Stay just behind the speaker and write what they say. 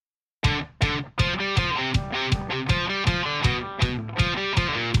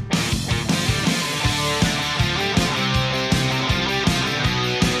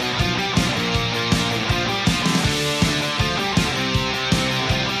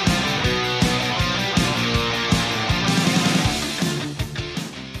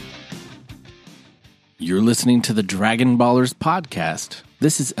You're listening to the Dragon Ballers podcast.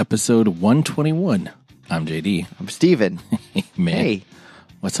 This is episode 121. I'm JD. I'm Steven. Hey, man. Hey.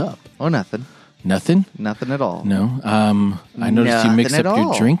 What's up? Oh, nothing. Nothing? Nothing at all. No. I noticed you mixed up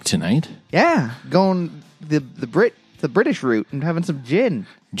your drink tonight. Yeah, going the British route and having some gin.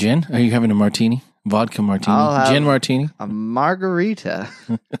 Gin? Are you having a martini? Vodka martini? Gin martini? A margarita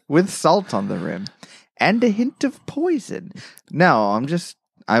with salt on the rim and a hint of poison. No,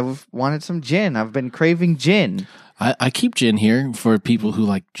 I've wanted some gin. I've been craving gin. I keep gin here for people who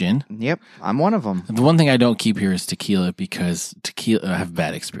like gin. Yep, I'm one of them. The one thing I don't keep here is tequila because I have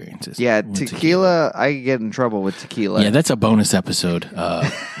bad experiences. Yeah, tequila, I get in trouble with tequila. Yeah, that's a bonus episode.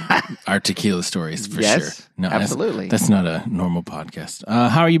 Our tequila stories for sure. No, absolutely. That's not a normal podcast.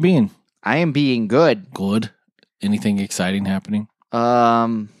 How are you being? I am being good. Good. Anything exciting happening?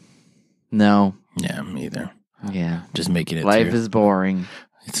 No. Yeah, me either. Yeah. Just making it Life through. is boring.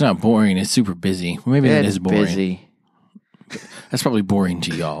 It's not boring. It's super busy. Maybe that is boring. Busy. That's probably boring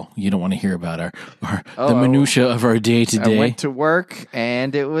to y'all. You don't want to hear about the minutia of our day to day. I went to work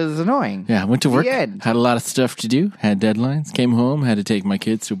and it was annoying. Yeah, I went to work. Had a lot of stuff to do. Had deadlines. Came home. Had to take my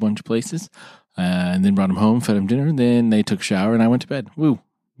kids to a bunch of places. And then brought them home. Fed them dinner. Then they took a shower and I went to bed. Woo.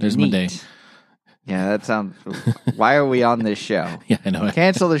 There's my day. Yeah, that sounds... Why are we on this show? Yeah, I know.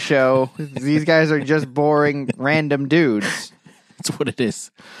 Cancel the show. These guys are just boring, random dudes. That's what it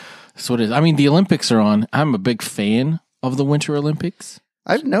is. That's what it is. I mean, the Olympics are on. I'm a big fan of the Winter Olympics.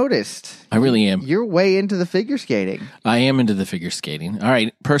 I've noticed. I really am. You're way into the figure skating. I am into the figure skating. All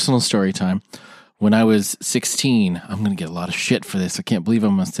right, personal story time. When I was 16, I'm going to get a lot of shit for this. I can't believe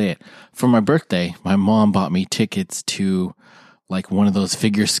I'm going to say it. For my birthday, my mom bought me tickets to like one of those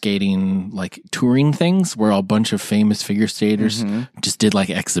figure skating like touring things where a bunch of famous figure skaters just did like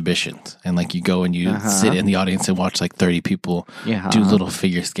exhibitions. And like you go and you sit in the audience and watch like 30 people do little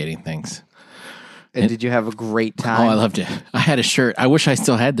figure skating things. And did you have a great time? Oh, I loved it. I had a shirt. I wish I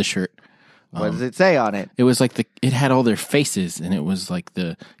still had the shirt. What does it say on it? It was like it had all their faces, and it was like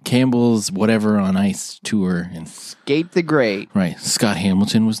the Campbell's Whatever on Ice tour. And Skate the Great. Right. Scott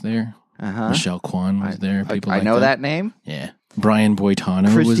Hamilton was there. Michelle Kwan was there. People I know that name. Yeah. Brian Boitano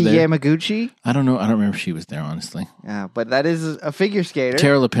was Christy there. Yamaguchi? I don't know. I don't remember if she was there, honestly. Yeah, but that is a figure skater.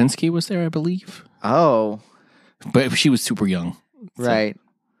 Tara Lipinski was there, I believe. Oh. But she was super young. Right.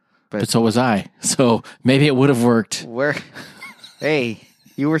 But so was I. So maybe it would have worked. Hey,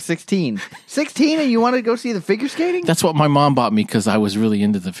 you were 16. 16 and you wanted to go see the figure skating? That's what my mom bought me because I was really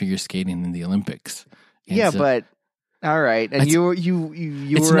into the figure skating in the Olympics. And yeah, but all right. And you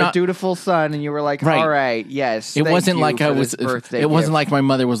were a dutiful son and you were like, all right, yes. It wasn't like wasn't like my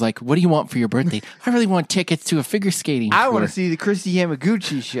mother was like, "What do you want for your birthday?" I really want tickets to a figure skating. I want to see the Christy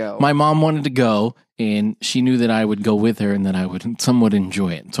Yamaguchi show. My mom wanted to go, and she knew that I would go with her and that I would somewhat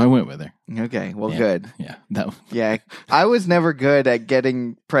enjoy it. So I went with her. Okay, well, good. Yeah. Yeah, I was never good at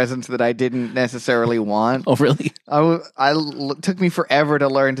getting presents that I didn't necessarily want. Oh, really? Took me forever to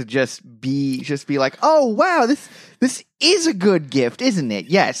learn to just be like, oh, wow, this is a good gift, isn't it?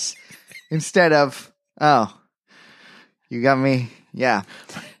 Yes. Instead of, oh, you got me. Yeah.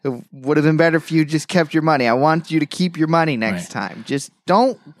 It would have been better if you just kept your money. I want you to keep your money next time. Just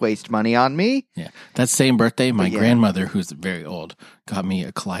don't waste money on me. Yeah. That same birthday, my grandmother, who's very old, got me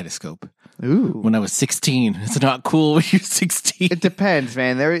a kaleidoscope. Ooh. When I was 16. It's not cool when you're 16. It depends,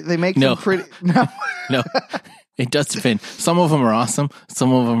 man. They make some pretty... No. It does depend. Some of them are awesome.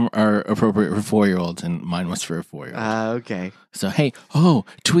 Some of them are appropriate for 4-year-olds, and mine was for a 4-year-old. Okay. So, hey,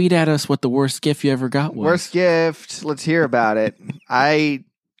 tweet at us what the worst gift you ever got was. Worst gift. Let's hear about it. I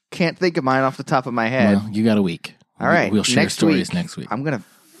can't think of mine off the top of my head. Well, you got a week. All right. We'll share stories next week. I'm going to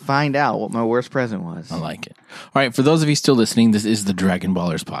find out what my worst present was. I like it. All right. For those of you still listening, this is the Dragon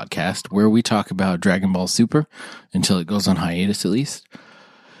Ballers podcast, where we talk about Dragon Ball Super until it goes on hiatus, at least.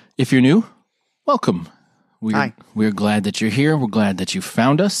 If you're new, welcome. Hi. We're glad that you're here. We're glad that you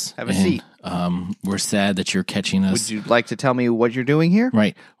found us. Have a seat. We're sad that you're catching us. Would you like to tell me what you're doing here?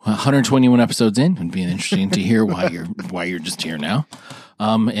 Right. 121 episodes in. It'd be interesting to hear why you're just here now.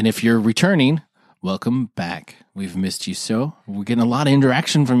 And if you're returning, welcome back. We've missed you so. We're getting a lot of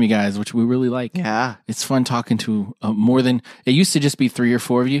interaction from you guys, which we really like. Yeah. It's fun talking to more than... It used to just be 3 or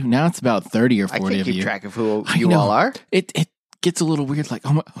 4 of you. Now it's about 30 or 40 of you. I can't keep track of who you all are. It gets a little weird. Like,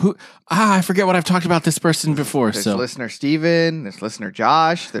 I forget what I've talked about this person before. There's listener Steven, there's listener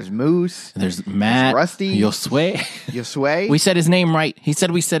Josh, there's Moose, there's Matt, there's Rusty, Yosue. We said his name right. He said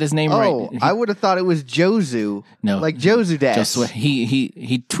we said his name right. Oh, I would have thought it was Jozu. No, like Jozu Des. Josue.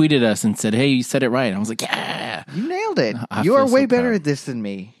 He tweeted us and said, "Hey, you said it right." I was like, "Yeah, you nailed it. You are way better at this than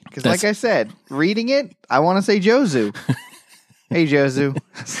me." Because, like I said, reading it, I want to say Jozu. Hey, Jozu.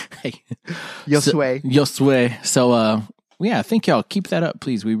 Hey. Yosue. Yosue. So, yeah, thank y'all. Keep that up,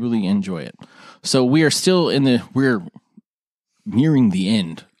 please. We really enjoy it. So we are still we're nearing the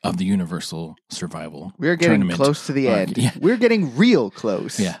end of the Universal Survival We're getting Tournament. close to the end. Yeah. We're getting real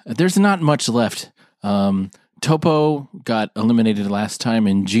close. Yeah, there's not much left. Topo got eliminated last time,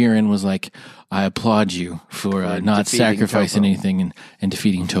 and Jiren was like, I applaud you for not defeating sacrificing Topo. anything and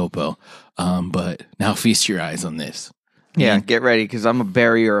defeating Topo. But now feast your eyes on this. Yeah, get ready, because I'm a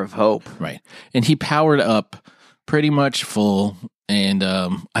barrier of hope. Right. And he powered up pretty much full, and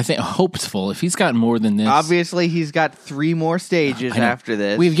I think Hope's full. If he's got more than this... Obviously, he's got 3 more stages I know. after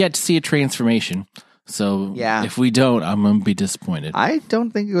this. We've yet to see a transformation. So Yeah. if we don't, I'm going to be disappointed. I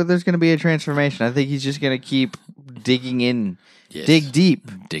don't think there's going to be a transformation. I think he's just going to keep digging in. Yes. Dig deep.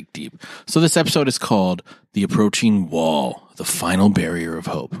 Dig deep. So this episode is called The Approaching Wall, the Final Barrier of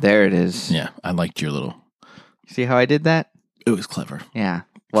Hope. There it is. Yeah, I liked your little... See how I did that? It was clever. Yeah.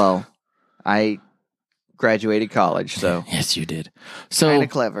 Well, I graduated college, so Yes, you did. So kind of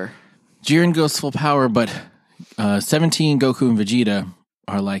clever. Jiren goes full power, but 17, Goku, and Vegeta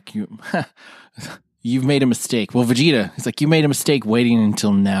are like, you've made a mistake. Well, Vegeta is like, you made a mistake waiting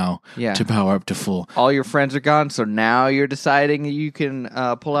until now Yeah. to power up to full. All your friends are gone, so now you're deciding you can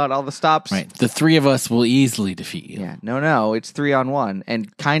pull out all the stops. Right. The 3 of us will easily defeat you. Yeah. No. It's 3-on-1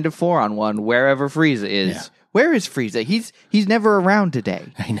 and kind of 4-on-1 wherever Frieza is. Yeah. Where is Frieza? He's never around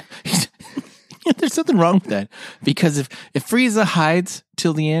today. I know. There's something wrong with that, because if Frieza hides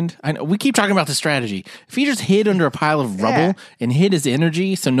till the end, I know we keep talking about the strategy. If he just hid under a pile of rubble and hid his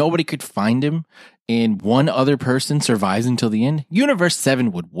energy so nobody could find him, and one other person survives until the end, Universe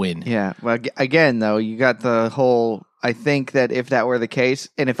 7 would win. Yeah. Well, again, though, you got the whole. I think that if that were the case,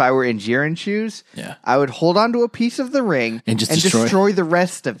 and if I were in Jiren's shoes, Yeah. I would hold on to a piece of the ring And just destroy the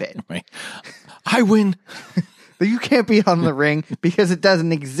rest of it. Right. I win. But you can't be on the ring because it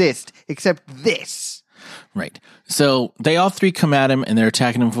doesn't exist except this. Right. So they all 3 come at him and they're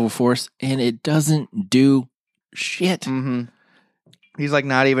attacking him full force, and it doesn't do shit. Mm-hmm. He's like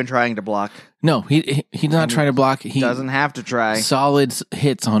not even trying to block. No, he's not trying to block. He Doesn't have to try. solid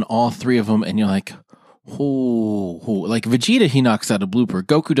hits on all 3 of them, and you're like, oh, like Vegeta, he knocks out a blooper.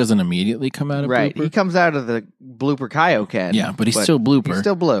 Goku doesn't immediately come out of Right. blooper. He comes out of the blooper Kaioken. Yeah, but he's still blooper. He's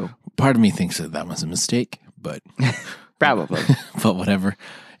still blue. Part of me thinks that was a mistake, but Probably. but whatever.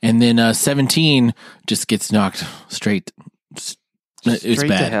 And then 17 just gets knocked straight. It's Straight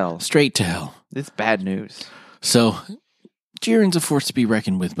bad. to hell. Straight to hell. It's bad news. So Jiren's a force to be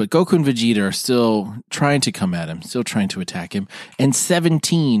reckoned with, but Goku and Vegeta are still trying to come at him, still trying to attack him. And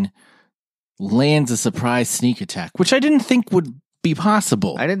 17 lands a surprise sneak attack, which I didn't think would be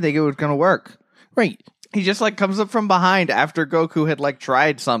possible. I didn't think it was going to work. Right. He just like comes up from behind after Goku had like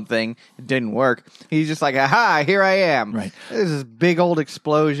tried something. It didn't work. He's just like, aha, here I am. Right. There's this big old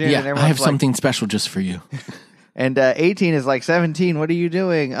explosion. Yeah, and I everyone's have like, something special just for you. And 18 is like, 17, what are you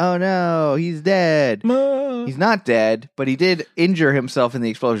doing? Oh no, he's dead. He's not dead, but he did injure himself in the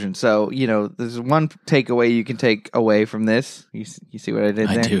explosion. So, you know, there's one takeaway you can take away from this. You see what I did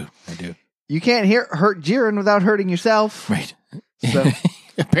there? I do. You can't hurt Jiren without hurting yourself. Right. So,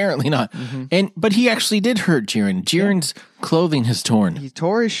 Apparently not. But he actually did hurt Jiren. Jiren's clothing has torn. he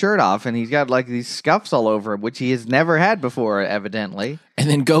tore his shirt off and he's got like these scuffs all over him, which he has never had before, evidently. And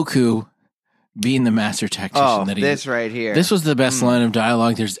then Goku, being the master tactician Oh, that he this is. right here. This was the best line of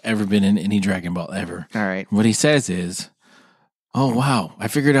dialogue there's ever been in any Dragon Ball ever. All right. What he says is, oh, wow, I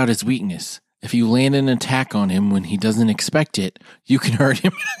figured out his weakness. If you land an attack on him when he doesn't expect it, you can hurt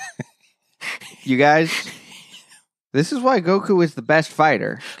him. You guys, this is why Goku is the best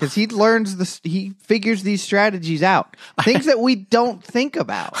fighter, because he learns he figures these strategies out, things that we don't think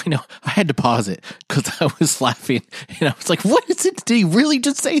about. I know. I had to pause it because I was laughing. And I was like, what is it? Did he really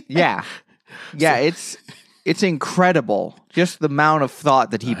just say that? Yeah, it's incredible just the amount of thought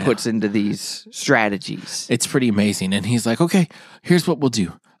that he puts into these strategies. It's pretty amazing. And he's like, okay, here's what we'll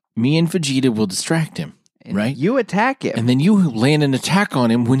do. Me and Vegeta will distract him, And right? You attack him. And then you land an attack on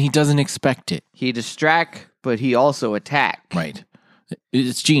him when he doesn't expect it. He distract, but he also attack. Right.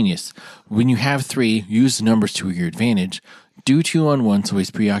 It's genius. When you have 3, use the numbers to your advantage. Do 2 on 1 so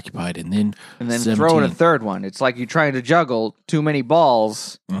he's preoccupied, and then 17. Throw in a third one. It's like you're trying to juggle too many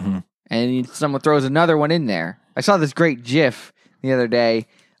balls, and someone throws another one in there. I saw this great GIF the other day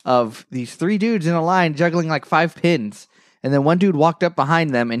of these 3 dudes in a line juggling like 5 pins, and then one dude walked up behind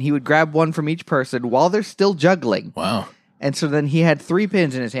them, and he would grab one from each person while they're still juggling. Wow. And so then he had 3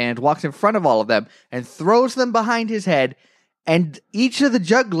 pins in his hand, walks in front of all of them, and throws them behind his head. And each of the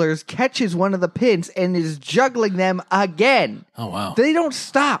jugglers catches one of the pins and is juggling them again. Oh, wow. They don't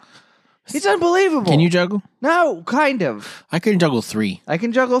stop. It's unbelievable. Can you juggle? No, kind of. I can juggle 3. I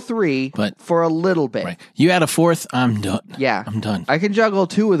can juggle 3, But- for a little bit. Right. You add a 4th, I'm done. Yeah. I'm done. I can juggle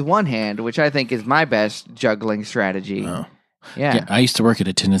 2 with one hand, which I think is my best juggling strategy. Oh. Yeah. Yeah, I used to work at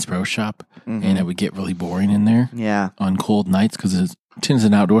a tennis pro shop, and it would get really boring in there Yeah. on cold nights because tennis is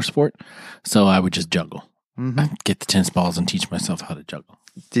an outdoor sport. So I would just juggle. I'd get the tennis balls and teach myself how to juggle.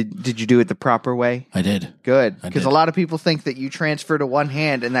 Did you do it the proper way? I did. Good. I Because did. a lot of people think that you transfer to one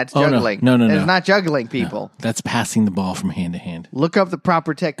hand and that's Oh, no. juggling. No. It's not juggling, people. That's passing the ball from hand to hand. Look up the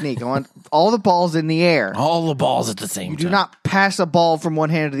proper technique. I want all the balls in the air. All the balls at the same You time. do not pass a ball from one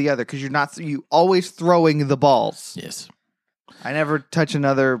hand to the other because you always throwing the balls. Yes. I never touch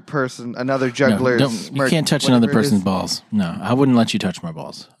another No, juggler's. you can't touch another person's balls. No, I wouldn't let you touch my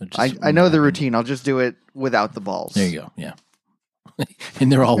balls. I know the routine. I'll just do it without the balls. There you go. Yeah.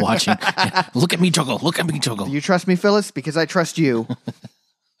 And they're all watching. Yeah. Look at me juggle. Look at me juggle. Do you trust me, Phyllis? Because I trust you.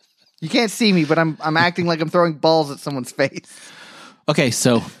 You can't see me, but I'm acting like I'm throwing balls at someone's face. Okay,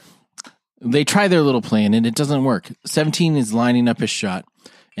 so they try their little plan and it doesn't work. 17 is lining up his shot,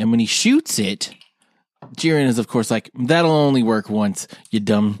 and when he shoots it, Jiren is of course like, that'll only work once, you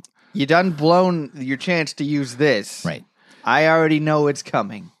dumb. You done blown your chance to use this. Right. I already know it's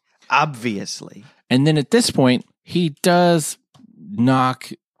coming. Obviously. And then at this point, he does knock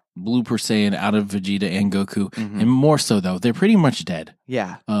Blue Per Saiyan out of Vegeta and Goku, and more so though, they're pretty much dead.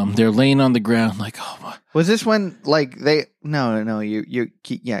 Yeah. They're laying on the ground like, oh my. Was this when like they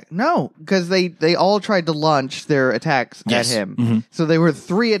because they all tried to launch their attacks Yes. at him. Mhm. So they were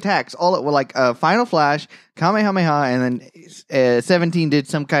 3 attacks all at like Final Flash, Kamehameha, and then 17 did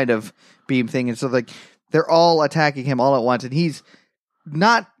some kind of beam thing, and so like they're all attacking him all at once, and he's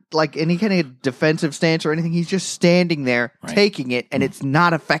not like any kind of defensive stance or anything. He's just standing there Right. taking it, and it's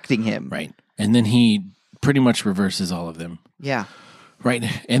not affecting him. Right. And then he pretty much reverses all of them. Yeah. Right.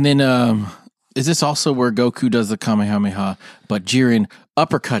 And then is this also where Goku does the Kamehameha, but Jiren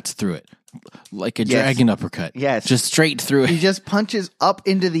uppercuts through it? Like a Yes. dragon uppercut. Yes. Just straight through He it. just punches up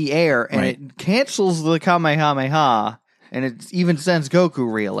into the air, and Right. it cancels the Kamehameha, and it even sends Goku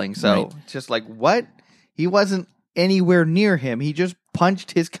reeling. So Right. it's just like, what? He wasn't anywhere near him. He just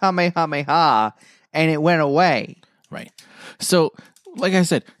punched his Kamehameha, and it went away. Right. So, like I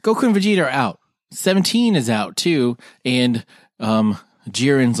said, Goku and Vegeta are out. 17 is out too. And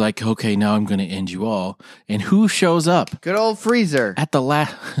Jiren's like, okay, now I'm going to end you all. And who shows up? Good old Freezer. At the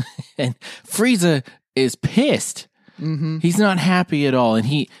last, and Frieza is pissed. Mm-hmm. He's not happy at all, and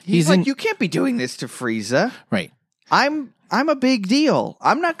he's like, in you can't be doing this to Frieza. right. I'm a big deal.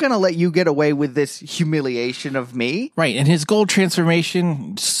 I'm not going to let you get away with this humiliation of me. Right, and his gold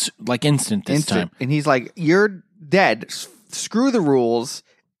transformation, like instant this time. And he's like, you're dead. Screw the rules.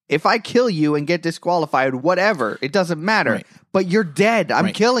 If I kill you and get disqualified, whatever, it doesn't matter. Right. But you're dead. I'm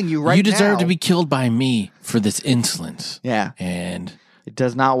Right. killing you right now. You deserve to be killed by me for this insolence. Yeah. And It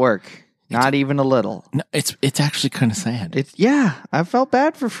does not work. Not even a little. no, it's actually kind of sad. I felt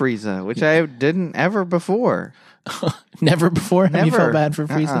bad for Frieza, which I didn't ever before. Never before have you Never. felt bad for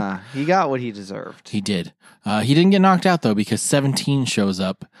Frieza? He got what he deserved. He did. He didn't get knocked out though because 17 shows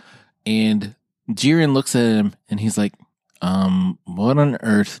up, and Jiren looks at him and he's like, "What on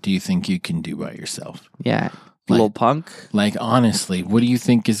earth do you think you can do by yourself? Yeah. Little punk. Like honestly, what do you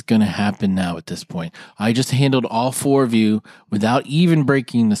think is going to happen now at this point? I just handled all 4 of you without even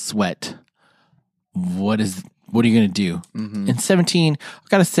breaking the sweat. What are you going to do?" And 17, I've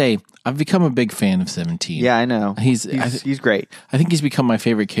got to say, I've become a big fan of 17. Yeah, I know. He's great. I think he's become my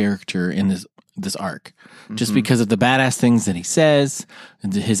favorite character in this arc, just because of the badass things that he says,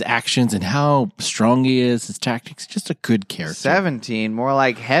 and his actions, and how strong he is, his tactics. Just a good character. 17, more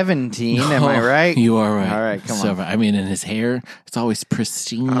like heaven-teen, am I Oh, right? You are right. All right, come So, on. I mean, and his hair, it's always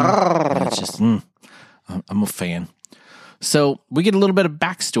pristine. And it's just, I'm a fan. So we get a little bit of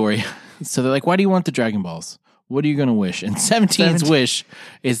backstory. So they're like, "Why do you want the Dragon Balls? What are you going to wish?" And 17's wish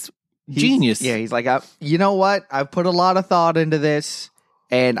is genius. Yeah, he's like, you know what? I've put a lot of thought into this,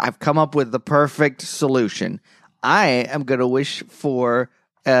 and I've come up with the perfect solution. I am going to wish for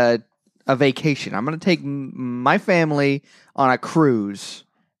a vacation. I'm going to take my family on a cruise.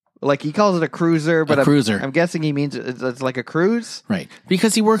 Like, he calls it a cruiser, but cruiser. I'm guessing he means it's like a cruise. Right.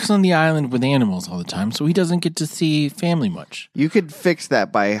 Because he works on the island with animals all the time, so he doesn't get to see family much. You could fix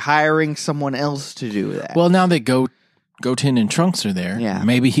that by hiring someone else to do that. Well, now that Goten and Trunks are there, Yeah.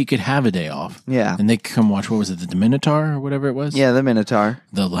 maybe he could have a day off. Yeah. And they could come watch, what was it, the Minotaur or whatever it was? Yeah, the Minotaur.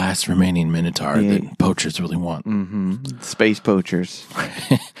 The last remaining Minotaur that poachers really want. Space poachers.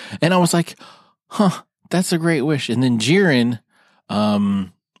 And I was like, that's a great wish. And then Jiren,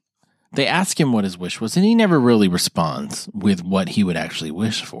 they ask him what his wish was, and he never really responds with what he would actually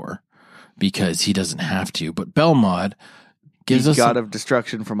wish for. because he doesn't have to. But Belmod gives He's us God of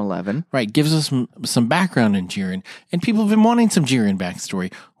Destruction from 11. Right, gives us some background in Jiren, and people have been wanting some Jiren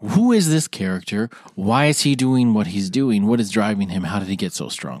backstory. Who is this character? Why is he doing what he's doing? What is driving him? How did he get so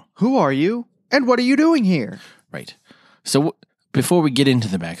strong? Who are you? And what are you doing here? Right. So before we get into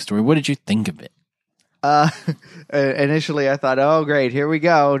the backstory, what did you think of it? Initially I thought, oh great, here we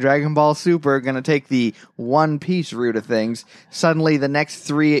go. Dragon Ball Super gonna take the One Piece route of things. Suddenly the next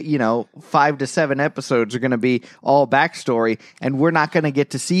 5 to 7 episodes are gonna be all backstory, and we're not gonna get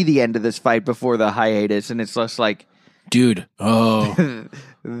to see the end of this fight before the hiatus, and it's just like, dude,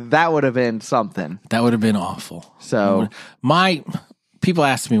 that would have been something. That would have been awful. So people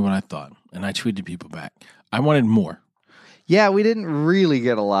asked me what I thought, and I tweeted people back. I wanted more. Yeah, we didn't really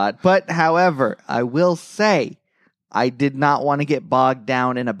get a lot. But, however, I will say I did not want to get bogged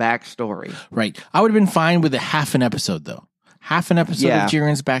down in a backstory. Right. I would have been fine with half an episode, though. Half an episode of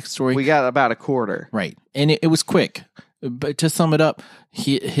Jiren's backstory. We got about a quarter. Right. And it was quick. But to sum it up,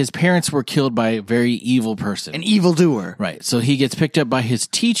 his parents were killed by a very evil person. An evildoer. Right. So he gets picked up by his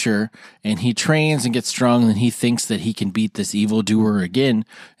teacher, and he trains and gets strong, and he thinks that he can beat this evildoer again.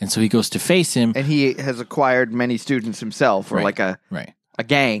 And so he goes to face him. And he has acquired many students himself, or like a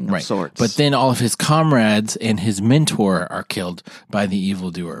gang of sorts. But then all of his comrades and his mentor are killed by the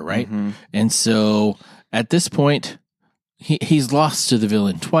evildoer, right? Mm-hmm. And so at this point, he's lost to the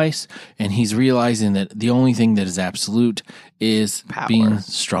villain twice, and he's realizing that the only thing that is absolute is power. Being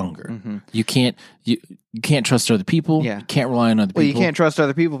stronger. Mm-hmm. You can't trust other people. Yeah. You can't rely on other people. Well, you can't trust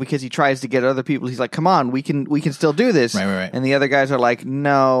other people because he tries to get other people. He's like, "Come on, we can still do this." Right. And the other guys are like,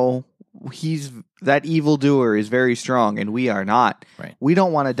 "No, that evildoer is very strong, and we are not. Right. We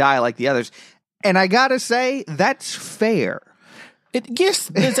don't want to die like the others." And I gotta say, that's fair. Yes,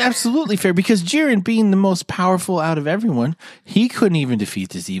 it's absolutely fair, because Jiren, being the most powerful out of everyone, he couldn't even defeat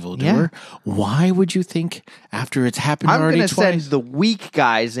this evildoer. Yeah. Why would you think, after it's happened already twice? I'm going to send the weak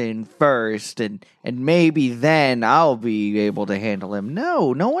guys in first, and maybe then I'll be able to handle him. No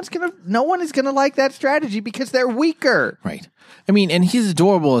one is gonna like that strategy because they're weaker. Right. I mean, and he's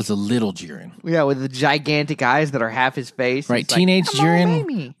adorable as a little Jiren. Yeah, with the gigantic eyes that are half his face. Right, teenage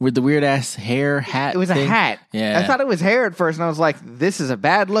Jiren with the weird ass hair hat. It was thing. A hat. Yeah, I thought it was hair at first, and I was like, "This is a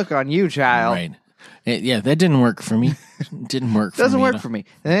bad look on you, child." Right. That didn't work for me. Didn't work. Doesn't work for me.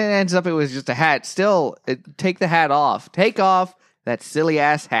 And then it ends up it was just a hat. Still, take the hat off. Take off that silly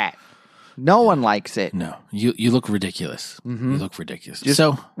ass hat. No one likes it. No, you look ridiculous. Mm-hmm. You look ridiculous. Just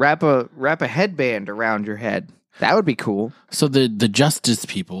wrap a headband around your head. That would be cool. So the Justice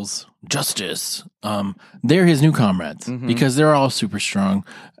peoples, they're his new comrades, because they're all super strong.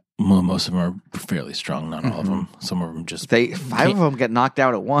 Well, most of them are fairly strong, not all of them. Some of them just... 5 of them get knocked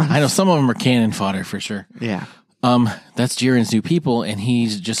out at once. I know, some of them are cannon fodder for sure. Yeah. That's Jiren's new people, and he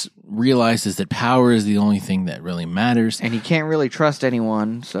just realizes that power is the only thing that really matters. And he can't really trust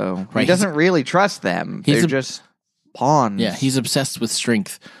anyone, so he doesn't really trust them. They're just pawns. Yeah, he's obsessed with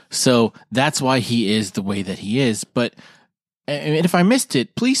strength. So that's why he is the way that he is. But and if I missed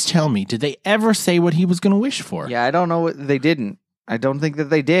it, please tell me, did they ever say what he was going to wish for? Yeah, I don't know. They didn't. I don't think that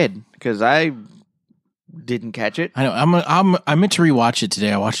they did, because I didn't catch it. I know. I meant to rewatch it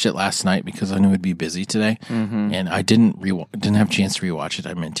today. I watched it last night because I knew it'd be busy today, and I didn't have a chance to rewatch it.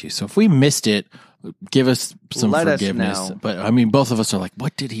 I meant to. So if we missed it, give us some forgiveness. Us know. But I mean, both of us are like,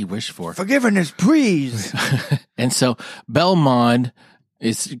 what did he wish for? Forgiveness, please. And so Belmod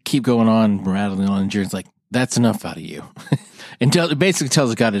is keep going on, rattling on, and Jiren's like, that's enough out of you. And it basically tells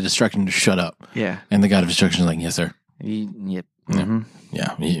the God of Destruction to shut up. Yeah. And the God of Destruction is like, yes, sir. Yep. Mm-hmm.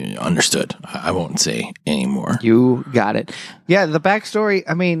 Yeah, understood. I won't say anymore. You got it. Yeah, the backstory,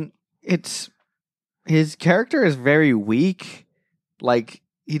 I mean, his character is very weak. Like,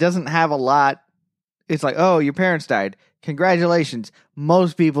 he doesn't have a lot. It's like, oh, your parents died. Congratulations.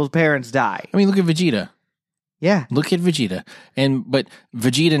 Most people's parents die. I mean, look at Vegeta. Yeah. Look at Vegeta. But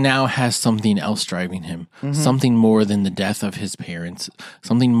Vegeta now has something else driving him. Mm-hmm. Something more than the death of his parents.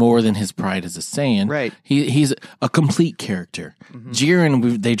 Something more than his pride as a Saiyan. Right. He's a complete character. Mm-hmm.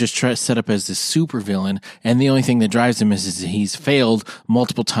 Jiren, they just try to set up as this super villain, and the only thing that drives him is he's failed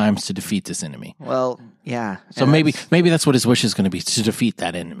multiple times to defeat this enemy. Well, yeah. So maybe that's what his wish is going to be, to defeat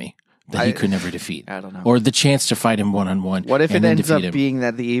that enemy that he could never defeat. I don't know. Or the chance to fight him one-on-one. What if it ends up being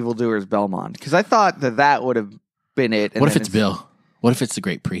that the evildoer is Belmond? Because I thought that would have been it. What if it's Bill? What if it's the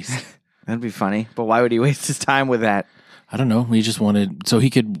Great Priest? That'd be funny. But why would he waste his time with that? I don't know. He just wanted, so he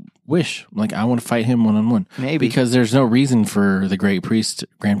could wish, like, I want to fight him one-on-one. Maybe. Because there's no reason for the Great Priest,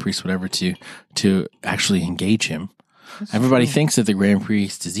 Grand Priest, whatever, to actually engage him. Everybody thinks that the Grand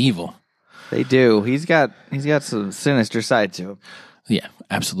Priest is evil. They do. He's got some sinister side to him. Yeah,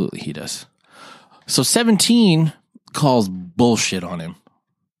 absolutely he does. So 17 calls bullshit on him,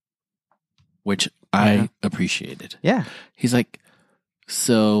 which I appreciated. Yeah. He's like,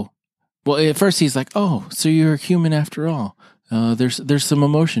 well, at first he's like, oh, so you're a human after all. There's some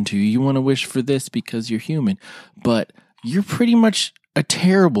emotion to you. You want to wish for this because you're human, but you're pretty much a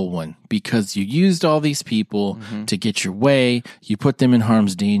terrible one because you used all these people to get your way. You put them in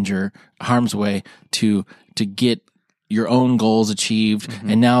harm's way to get your own goals achieved.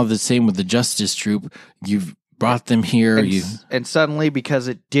 And now the same with the Justice Troop. You've brought them here. And suddenly, because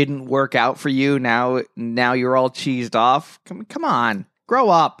it didn't work out for you, now you're all cheesed off. Come on, grow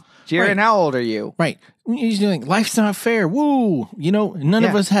up. Jiren, Right. How old are you? Right. He's doing, life's not fair. Woo. None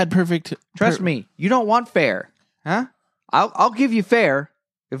of us had perfect. Trust me, you don't want fair. Huh? I'll give you fair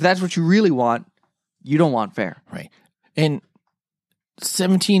if that's what you really want. You don't want fair. Right. And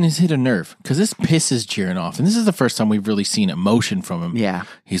 17 has hit a nerve because this pisses Jiren off. And this is the first time we've really seen emotion from him. Yeah.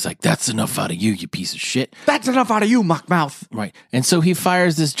 He's like, that's enough out of you, you piece of shit. That's enough out of you, muckmouth. Right. And so he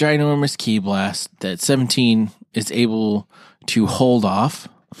fires this ginormous ki blast that 17 is able to hold off.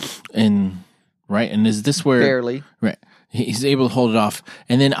 And right. And is this where Barely. Right. He's able to hold it off.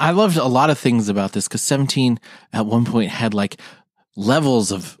 And then I loved a lot of things about this because 17 at one point had like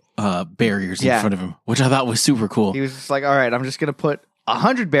levels of barriers in front of him, which I thought was super cool. He was just like, all right, I'm just going to put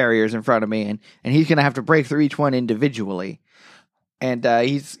 100 barriers in front of me, and he's going to have to break through each one individually. And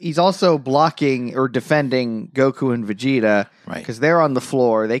he's also blocking or defending Goku and Vegeta because they're on the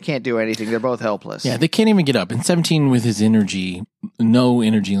floor. They can't do anything. They're both helpless. Yeah, they can't even get up. And 17 with his energy, no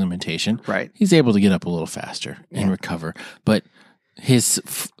energy limitation, he's able to get up a little faster and recover. But his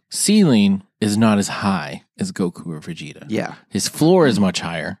ceiling is not as high as Goku or Vegeta. Yeah. His floor is much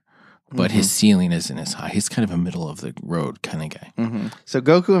higher, but his ceiling isn't as high. He's kind of a middle of the road kind of guy. So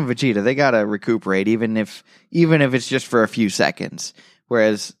Goku and Vegeta, they gotta recuperate, even if it's just for a few seconds,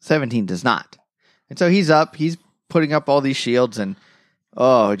 whereas 17 does not. And so he's putting up all these shields, and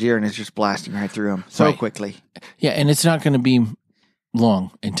Jiren is just blasting right through him so quickly. Yeah, and it's not going to be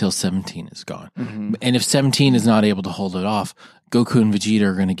long until 17 is gone. And if 17 is not able to hold it off, Goku and Vegeta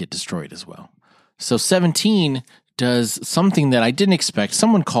are going to get destroyed as well. So 17 does something that I didn't expect.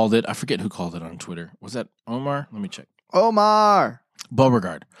 Someone called it. I forget who called it on Twitter. Was that Omar? Let me check. Omar!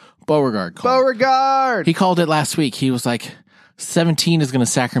 Beauregard. Beauregard! He called it last week. He was like, 17 is going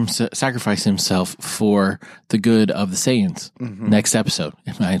to sacrifice himself for the good of the Saiyans next episode.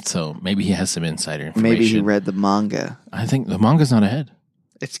 So maybe he has some insider information. Maybe he read the manga. I think the manga's not ahead.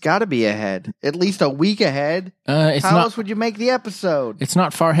 It's got to be ahead. At least a week ahead. How else would you make the episode? It's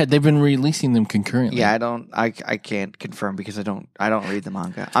not far ahead. They've been releasing them concurrently. Yeah, I can't confirm because I don't read the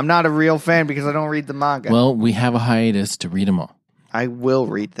manga. I'm not a real fan because I don't read the manga. Well, we have a hiatus to read them all. I will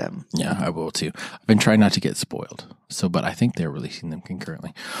read them. Yeah, I will too. I've been trying not to get spoiled. But I think they're releasing them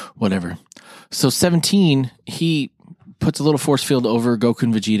concurrently. Whatever. So 17, he puts a little force field over Goku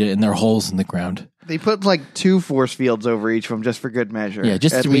and Vegeta and their holes in the ground. They put like 2 force fields over each of them just for good measure. Yeah,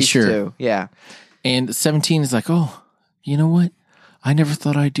 just at to be least sure. 2. Yeah. And 17 is like, oh, you know what? I never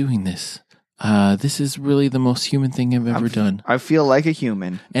thought I'd doing this. This is really the most human thing I've ever done. I feel like a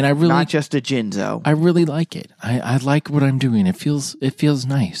human, and I really not just a Jinzo. I really like it. I like what I'm doing. It feels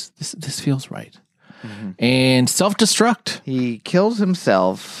nice. This feels right. And self-destruct. He kills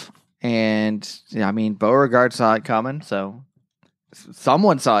himself, and Beauregard saw it coming, so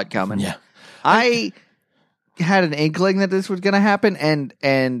someone saw it coming. Yeah, I had an inkling that this was going to happen, and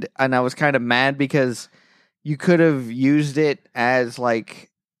I was kind of mad because you could have used it as like,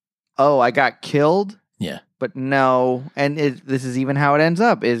 oh, I got killed. Yeah. But no, and this is even how it ends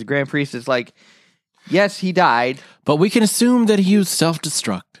up, is Grand Priest is like, yes, he died. But we can assume that he used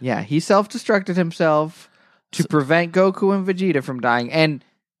self-destruct. Yeah, he self-destructed himself to prevent Goku and Vegeta from dying. And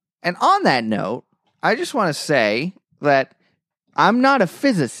on that note, I just want to say that I'm not a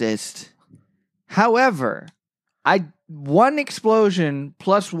physicist. However, one explosion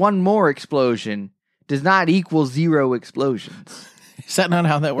plus one more explosion does not equal 0 explosions. Is that not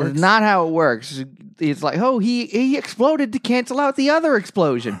how that works? It's not how it works. It's like, oh, he exploded to cancel out the other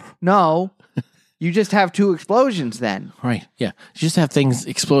explosion. No, you just have 2 explosions then. Right, yeah. You just have things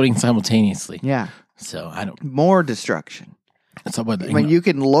exploding simultaneously. Yeah. So I don't... More destruction. That's not what... You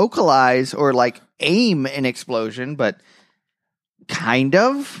can localize or like aim an explosion, but kind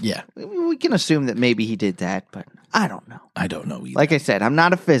of. Yeah. We can assume that maybe he did that, but I don't know. I don't know either. Like I said, I'm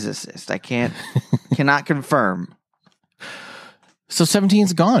not a physicist. I cannot confirm. So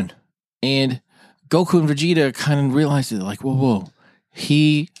 17's gone. And Goku and Vegeta kind of realized it, like, whoa.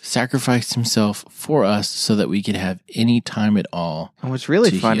 He sacrificed himself for us so that we could have any time at all. And what's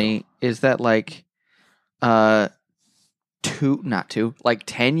really funny is that, like, like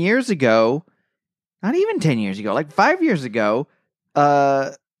 10 years ago, not even 10 years ago, like 5 years ago,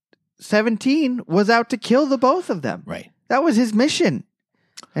 17 was out to kill the both of them. Right. That was his mission.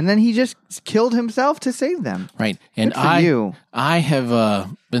 And then he just killed himself to save them. Right. And Good for you. I have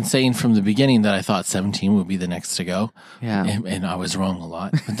been saying from the beginning that I thought 17 would be the next to go. Yeah. And I was wrong a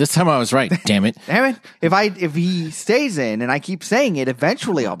lot. But this time I was right. Damn it. Damn it. If he stays in and I keep saying it,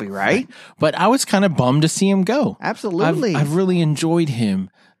 eventually I'll be right. But I was kind of bummed to see him go. Absolutely. I've really enjoyed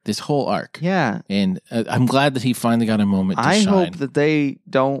him this whole arc. Yeah. And I'm glad that he finally got a moment to I shine. hope that they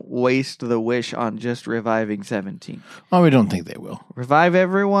don't waste the wish on just reviving 17. Oh, we don't think they will. Revive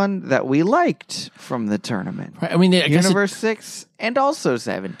everyone that we liked from the tournament. Right. I mean, I guess Universe 6 and also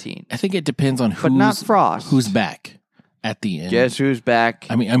 17. I think it depends on But not Frost. who's back at the end. Guess who's back?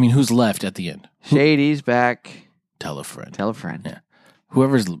 I mean, who's left at the end? Shady's back. Tell a friend. Tell a friend. Yeah.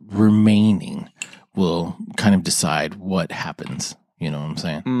 Whoever's remaining will kind of decide what happens. You know what I'm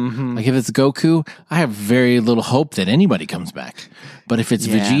saying? Mm-hmm. Like if it's Goku, I have very little hope that anybody comes back. But if it's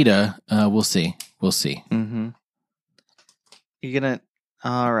Vegeta, we'll see. We'll see. Mm-hmm. You gonna?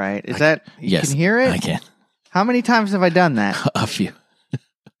 All right. You yes, can hear it? I can. How many times have I done that? A few.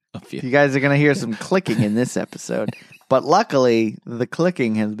 A few. You guys are gonna hear some clicking in this episode, but luckily the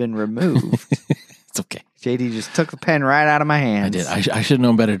clicking has been removed. It's okay. JD just took the pen right out of my hands. I did. I should have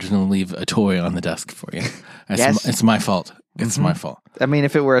known better to leave a toy on the desk for you. Yes. It's my fault. It's my fault. I mean,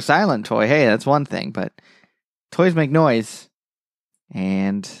 if it were a silent toy, hey, that's one thing, but toys make noise,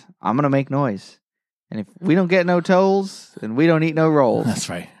 and I'm going to make noise. And if we don't get no tolls, then we don't eat no rolls. That's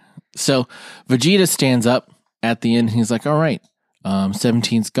right. So Vegeta stands up at the end. He's like, all right,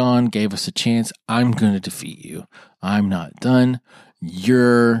 17's gone, gave us a chance. I'm going to defeat you. I'm not done.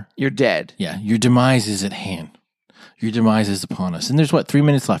 You're dead. Yeah, your demise is at hand. Your demise is upon us. And there's 3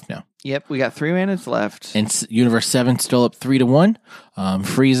 minutes left now. Yep, we got 3 minutes left. And Universe 7 still up 3-1.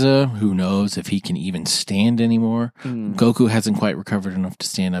 Frieza, who knows if he can even stand anymore. Goku hasn't quite recovered enough to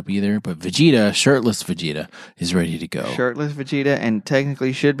stand up either. But Vegeta, shirtless Vegeta, is ready to go. Shirtless Vegeta, and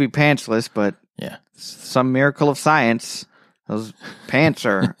technically should be pantsless, but yeah, some miracle of science, those pants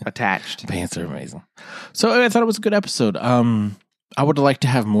are attached. Pants are amazing. So I thought it was a good episode. I would like to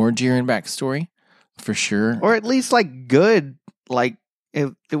have more Jiren backstory, for sure. Or at least, good.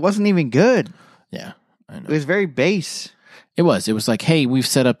 It wasn't even good. Yeah, I know. It was very base. It was like, hey, we've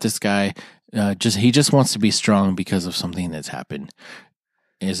set up this guy. He just wants to be strong because of something that's happened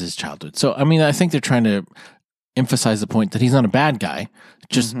in his childhood. So, I mean, I think they're trying to emphasize the point that he's not a bad guy.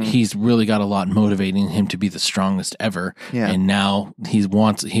 Just he's really got a lot motivating him to be the strongest ever. Yeah. And now he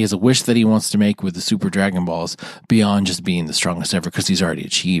has a wish that he wants to make with the Super Dragon Balls beyond just being the strongest ever because he's already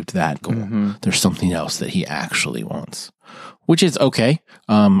achieved that goal. There's something else that he actually wants, which is okay.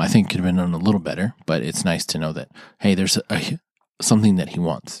 I think could have been done a little better, but it's nice to know that, hey, there's something that he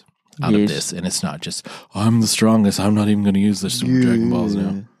wants out of this. And it's not just, I'm the strongest. I'm not even going to use the Super Dragon Balls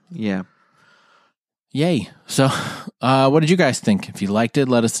now. Yeah. Yay. So, what did you guys think? If you liked it,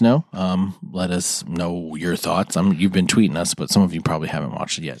 let us know. Let us know your thoughts. You've been tweeting us, but some of you probably haven't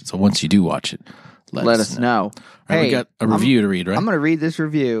watched it yet. So once you do watch it, let us know. All right, hey, we got a review to read, right? I'm going to read this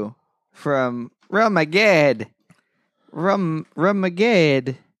review from Rumaged.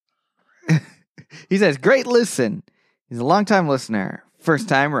 Rumaged. He says, great listen. He's a longtime listener,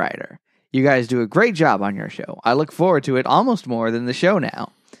 first-time writer. You guys do a great job on your show. I look forward to it almost more than the show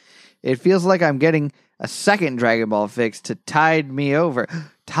now. It feels like I'm getting a second Dragon Ball fix to tide me over.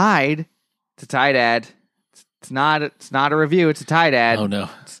 Tide? It's a tide ad. It's not a review. It's a tide ad. Oh, no.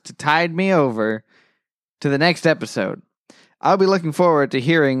 It's to tide me over to the next episode. I'll be looking forward to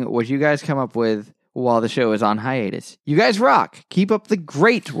hearing what you guys come up with while the show is on hiatus. You guys rock. Keep up the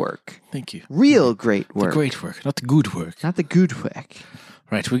great work. Thank you. Real great work. The great work, not the good work. Not the good work.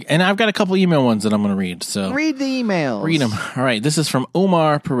 Right. And I've got a couple email ones that I'm going to read. So read the emails. Read them. All right. This is from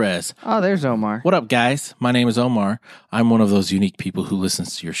Omar Perez. Oh, there's Omar. What up, guys? My name is Omar. I'm one of those unique people who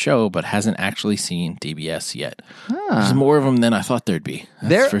listens to your show but hasn't actually seen DBS yet. There's more of them than I thought there'd be. That's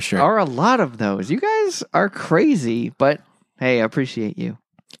there for sure. Are a lot of those. You guys are crazy, but hey, I appreciate you.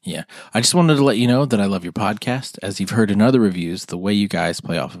 Yeah. I just wanted to let you know that I love your podcast. As you've heard in other reviews, the way you guys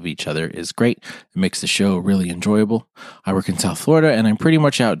play off of each other is great. It makes the show really enjoyable. I work in South Florida, and I'm pretty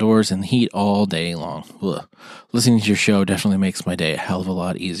much outdoors in the heat all day long. Ugh. Listening to your show definitely makes my day a hell of a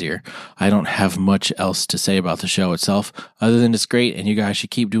lot easier. I don't have much else to say about the show itself, other than it's great, and you guys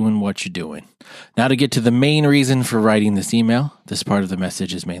should keep doing what you're doing. Now to get to the main reason for writing this email. This part of the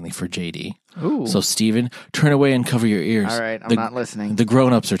message is mainly for JD. Ooh. So, Steven, turn away and cover your ears. All right, I'm not listening. The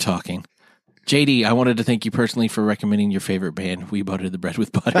grown-ups are talking. JD, I wanted to thank you personally for recommending your favorite band, We Buttered the Bread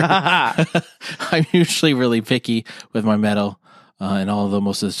with Butter. I'm usually really picky with my metal, and although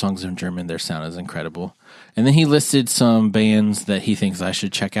most of the songs are in German, their sound is incredible. And then he listed some bands that he thinks I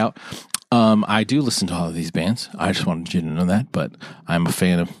should check out. I do listen to all of these bands. I just wanted you to know that, but I'm a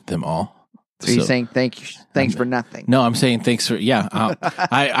fan of them all. So you're saying thanks for nothing? No, I'm saying thanks for,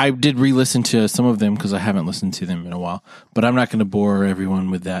 I did re-listen to some of them because I haven't listened to them in a while, but I'm not going to bore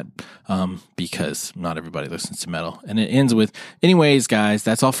everyone with that because not everybody listens to metal. And it ends with, anyways, guys,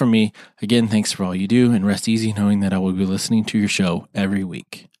 that's all from me. Again, thanks for all you do, and rest easy knowing that I will be listening to your show every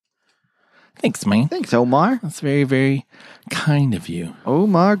week. Thanks, man. Thanks, Omar. That's very, very kind of you.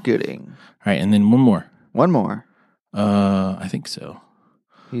 Omar Gooding. All right, and then one more. One more. I think so.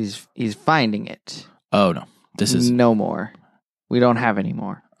 He's finding it. Oh, no. This is... No more. We don't have any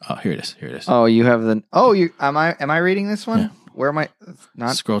more. Oh, here it is. Oh, you have the... Oh, you... Am I reading this one? Yeah. Where am I?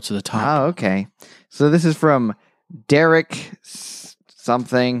 Not... Scroll to the top. Oh, okay. So this is from Derek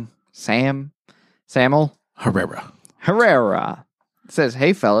something. Samuel? Herrera. It says,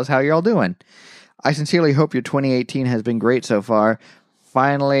 hey, fellas, how y'all doing? I sincerely hope your 2018 has been great so far.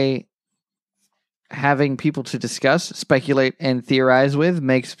 Finally... having people to discuss, speculate, and theorize with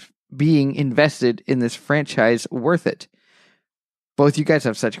makes being invested in this franchise worth it. Both you guys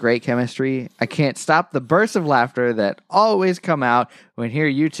have such great chemistry. I can't stop the bursts of laughter that always come out when hear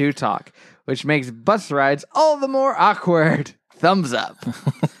you two talk, which makes bus rides all the more awkward. Thumbs up.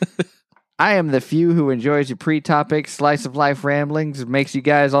 I am the few who enjoys your pre-topic slice of life ramblings. Makes you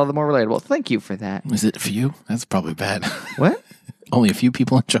guys all the more relatable. Thank you for that. Is it few? That's probably bad. What? Only a few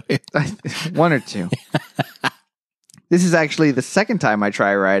people enjoy it. One or two. This is actually the second time I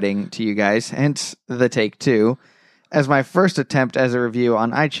try writing to you guys, hence the take 2, as my first attempt as a review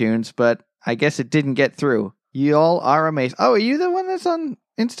on iTunes, but I guess it didn't get through. You all are amazing. Oh, are you the one that's on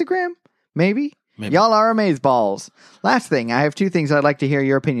Instagram? Maybe? Y'all are amazeballs. Last thing, I have 2 things I'd like to hear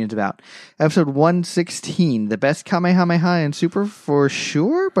your opinions about. Episode 116, the best Kamehameha in Super for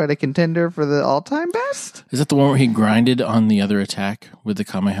sure, but a contender for the all-time best? Is that the one where he grinded on the other attack with the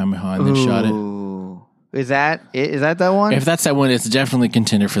Kamehameha and then shot it? Is that it? Is that one? If that's that one, it's definitely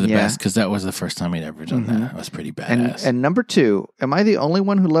contender for the best because that was the first time he'd ever done that. That was pretty badass. And number 2, am I the only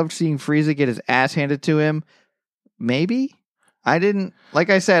one who loved seeing Frieza get his ass handed to him? Maybe? I didn't, like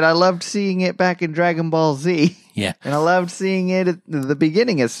I said, I loved seeing it back in Dragon Ball Z. Yeah. And I loved seeing it at the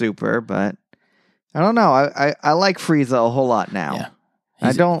beginning of Super, but I don't know. I like Frieza a whole lot now. Yeah.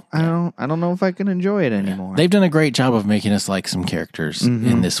 I don't know if I can enjoy it anymore. They've done a great job of making us like some characters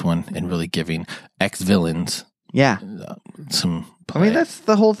in this one and really giving ex-villains some play. I mean, that's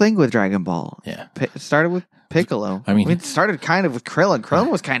the whole thing with Dragon Ball. Yeah. It started with Piccolo. I mean, it started kind of with Krillin.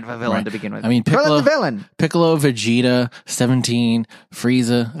 Krillin was kind of a villain to begin with. I mean, Krillin the villain. Piccolo, Vegeta, 17,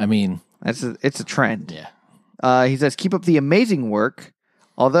 Frieza. I mean, it's a trend. Yeah. He says, keep up the amazing work.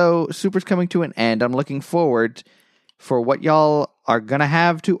 Although Super's coming to an end, I'm looking forward for what y'all are going to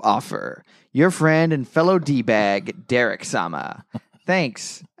have to offer. Your friend and fellow D-bag, Derek Sama.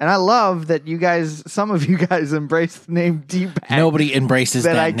 Thanks. And I love that some of you guys embrace the name D-bag. Nobody embraces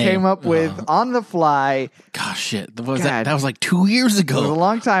that I name. Came up with on the fly. Gosh, shit. That was like 2 years ago. It was a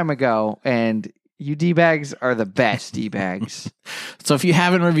long time ago, and you D-bags are the best D-bags. So if you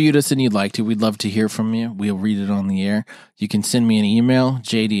haven't reviewed us and you'd like to, we'd love to hear from you. We'll read it on the air. You can send me an email,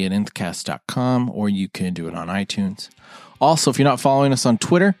 jd@nthcast.com, or you can do it on iTunes. Also, if you're not following us on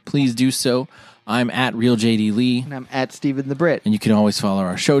Twitter, please do so. I'm at RealJDLee. And I'm at Steven the Brit. And you can always follow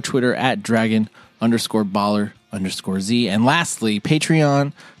our show Twitter at Dragon_Baller_Z. And lastly,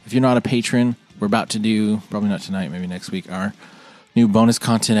 Patreon. If you're not a patron, we're about to do, probably not tonight, maybe next week, our new bonus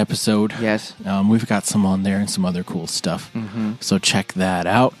content episode. Yes. We've got some on there and some other cool stuff. So check that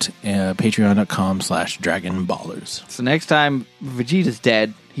out. Patreon.com/DragonBallers. So next time Vegeta's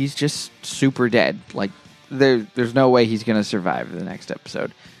dead, he's just super dead. Like, there's no way he's going to survive the next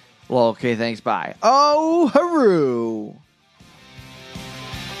episode. Well, okay, thanks, bye. Oh, Haru!